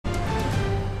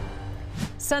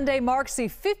Sunday marks the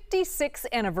 56th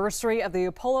anniversary of the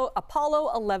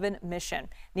Apollo 11 mission.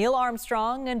 Neil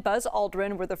Armstrong and Buzz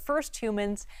Aldrin were the first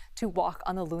humans to walk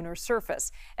on the lunar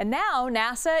surface. And now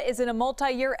NASA is in a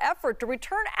multi-year effort to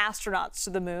return astronauts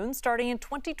to the moon starting in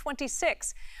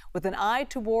 2026, with an eye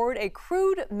toward a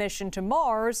crewed mission to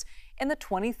Mars in the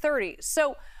 2030s.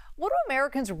 So what do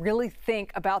Americans really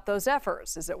think about those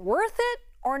efforts? Is it worth it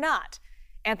or not?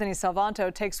 Anthony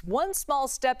Salvanto takes one small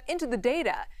step into the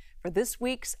data for this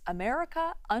week's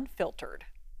America Unfiltered.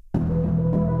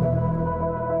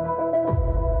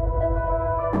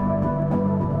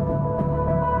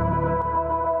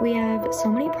 We have so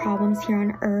many problems here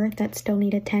on Earth that still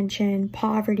need attention: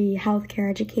 poverty, healthcare,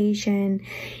 education.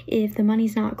 If the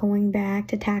money's not going back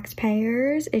to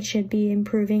taxpayers, it should be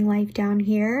improving life down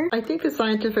here. I think the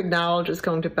scientific knowledge is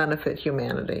going to benefit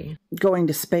humanity. Going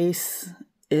to space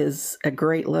is a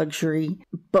great luxury,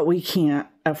 but we can't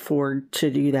afford to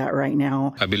do that right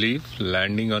now. I believe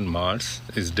landing on Mars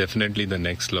is definitely the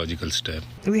next logical step.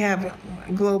 We have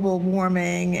global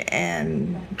warming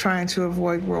and trying to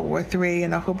avoid World War III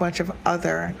and a whole bunch of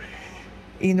other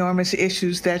enormous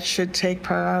issues that should take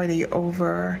priority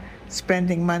over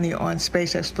spending money on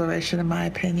space exploration, in my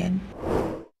opinion.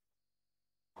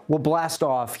 We'll blast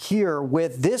off here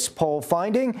with this poll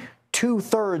finding: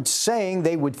 2/3 saying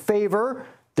they would favor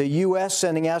the U.S.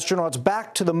 sending astronauts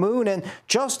back to the moon, and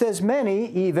just as many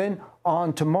even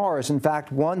onto Mars. In fact,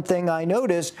 one thing I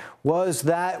noticed was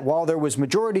that while there was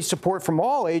majority support from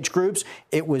all age groups,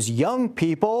 it was young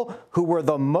people who were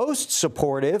the most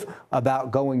supportive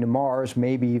about going to Mars,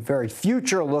 maybe very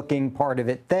future-looking part of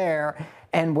it there.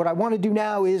 And what I want to do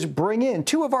now is bring in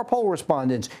two of our poll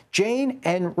respondents, Jane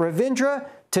and Ravindra,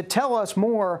 to tell us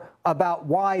more about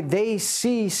why they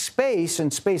see space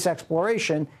and space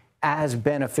exploration as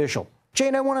beneficial.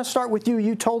 Jane, I want to start with you.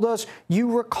 You told us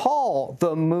you recall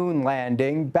the moon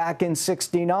landing back in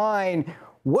 '69.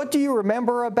 What do you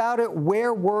remember about it?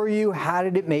 Where were you? How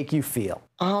did it make you feel?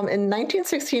 In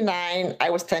 1969,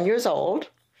 I was 10 years old,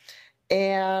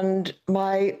 and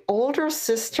my older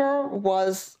sister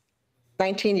was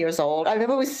 19 years old. I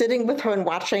remember we sitting with her and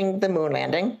watching the moon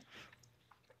landing,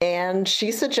 and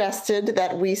she suggested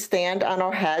that we stand on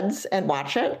our heads and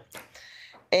watch it,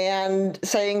 and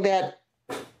saying that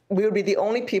we would be the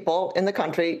only people in the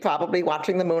country probably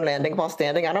watching the moon landing while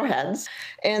standing on our heads.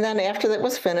 And then after that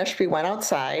was finished, we went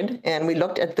outside and we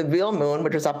looked at the real moon,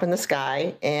 which was up in the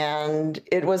sky. And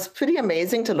it was pretty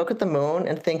amazing to look at the moon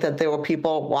and think that there were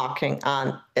people walking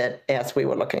on it as we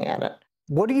were looking at it.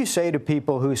 What do you say to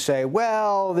people who say,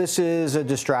 well, this is a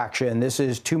distraction, this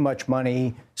is too much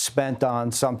money spent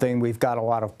on something we've got a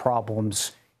lot of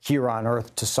problems here on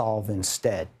Earth to solve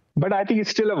instead? But I think it's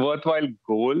still a worthwhile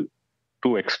goal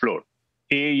to explore.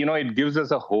 It gives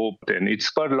us a hope, and it's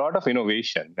spurred a lot of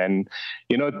innovation. And,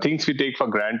 things we take for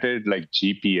granted like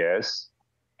GPS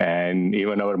and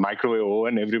even our microwave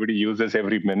oven, everybody uses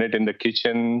every minute in the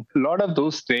kitchen. A lot of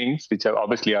those things, which are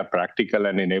obviously are practical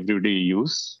and in everyday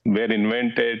use, were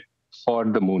invented for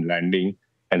the moon landing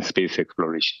and space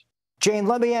exploration. Jane,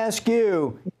 let me ask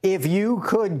you, if you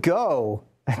could go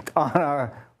on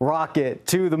a rocket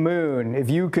to the moon, if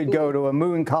you could go to a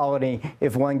moon colony,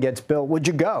 if one gets built, would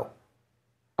you go?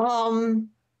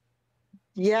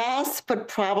 Yes, but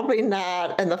probably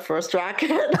not in the first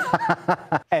rocket.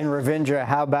 And Ravindra,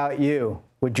 how about you?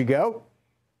 Would you go?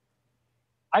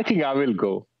 I think I will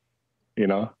go,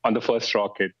 on the first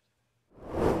rocket.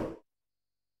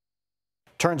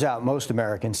 Turns out most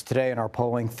Americans today in our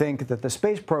polling think that the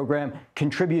space program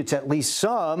contributes at least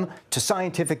some to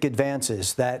scientific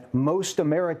advances that most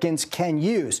Americans can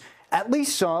use. At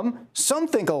least some. Some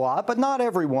think a lot, but not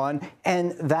everyone.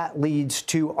 And that leads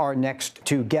to our next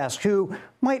two guests, who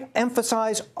might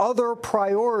emphasize other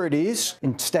priorities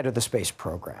instead of the space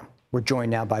program. We're joined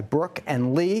now by Brooke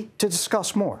and Lee to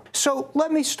discuss more. So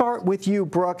let me start with you,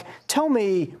 Brooke. Tell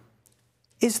me,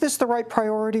 is this the right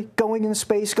priority, going in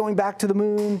space, going back to the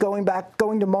moon, going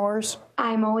to Mars?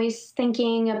 I'm always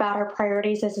thinking about our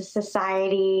priorities as a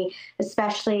society,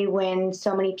 especially when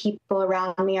so many people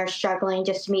around me are struggling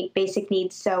just to meet basic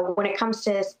needs. So when it comes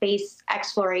to space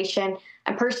exploration,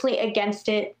 I'm personally against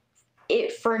it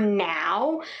for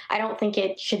now. I don't think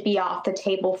it should be off the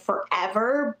table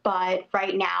forever, but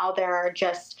right now there are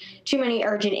just too many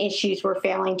urgent issues we're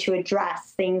failing to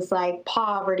address. Things like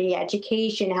poverty,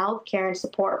 education, healthcare, and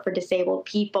support for disabled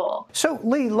people. So,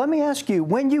 Lee, let me ask you,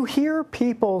 when you hear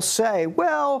people say,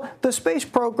 well, the space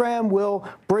program will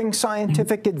bring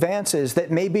scientific advances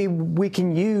that maybe we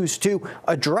can use to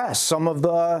address some of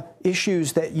the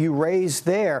issues that you raised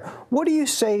there, what do you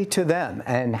say to them,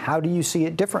 and how do you see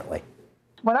it differently?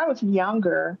 When I was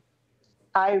younger,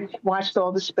 I watched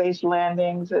all the space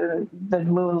landings, the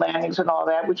moon landings and all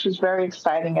that, which was very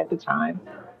exciting at the time.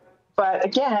 But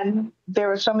again,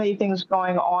 there are so many things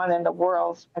going on in the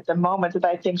world at the moment that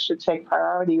I think should take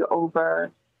priority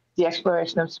over the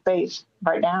exploration of space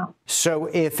right now. So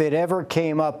if it ever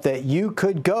came up that you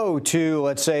could go to,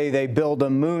 let's say they build a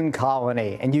moon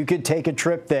colony and you could take a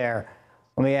trip there,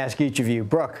 let me ask each of you,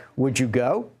 Brooke, would you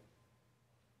go?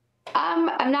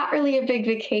 I'm not really a big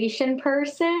vacation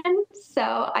person,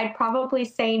 so I'd probably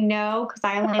say no, because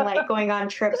I only like going on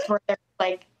trips where there's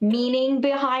like meaning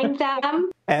behind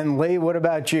them. And Lee, what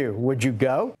about you? Would you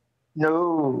go?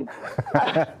 No.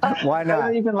 Why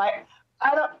not?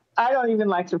 I don't even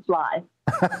like to fly.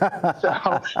 So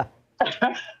I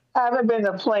haven't been in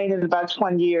a plane in about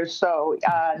 20 years, so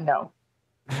no.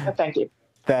 Thank you.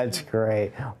 That's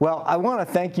great. Well, I want to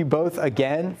thank you both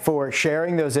again for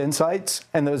sharing those insights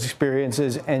and those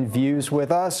experiences and views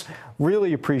with us.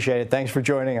 Really appreciate it. Thanks for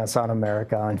joining us on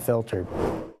America Unfiltered.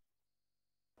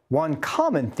 One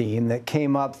common theme that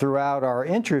came up throughout our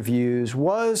interviews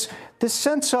was this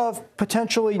sense of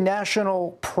potentially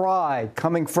national pride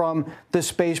coming from the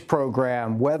space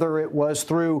program, whether it was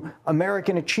through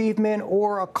American achievement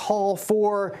or a call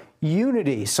for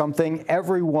unity, something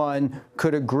everyone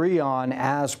could agree on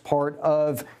as part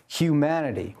of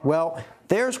humanity. Well,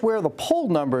 there's where the poll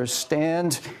numbers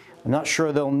stand. I'm not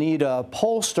sure they'll need a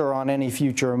pollster on any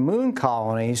future moon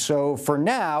colony. So for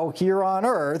now, here on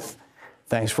Earth,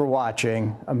 thanks for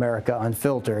watching America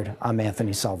Unfiltered. I'm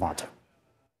Anthony Salvanto.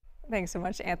 Thanks so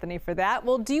much, Anthony, for that.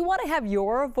 Well, do you want to have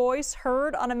your voice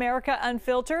heard on America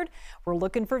Unfiltered? We're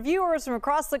looking for viewers from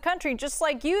across the country just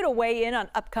like you to weigh in on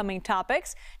upcoming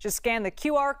topics. Just scan the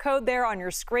QR code there on your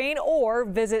screen or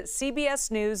visit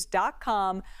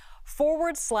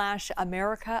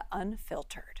cbsnews.com/America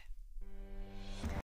Unfiltered.